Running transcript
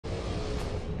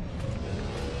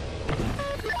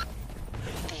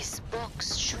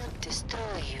box should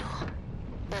destroy you.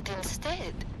 But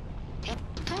instead, it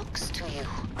talks to you.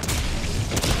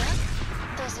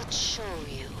 What does it show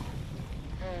you?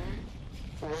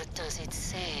 What does it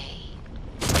say?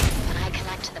 When I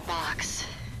connect to the box,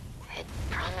 it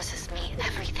promises me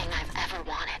everything I've ever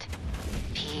wanted.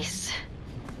 Peace,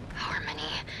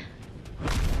 harmony,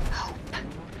 hope.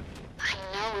 I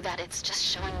know that it's just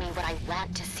showing me what I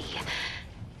want to see.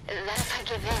 That if I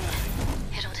give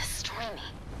in, it'll destroy me.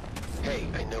 Hey,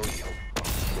 I know you.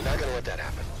 We're not gonna let that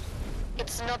happen.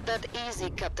 It's not that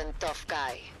easy, Captain Tough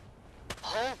Guy.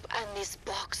 Hope and this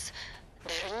box,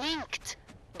 they're linked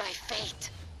by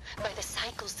fate, by the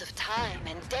cycles of time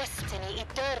and destiny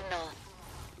eternal.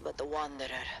 But the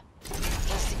Wanderer,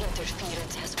 his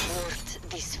interference has warped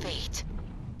this fate.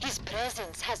 His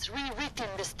presence has rewritten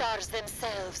the stars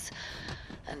themselves.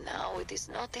 And now it is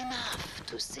not enough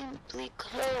to simply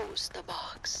close the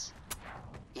box.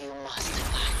 You must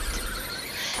find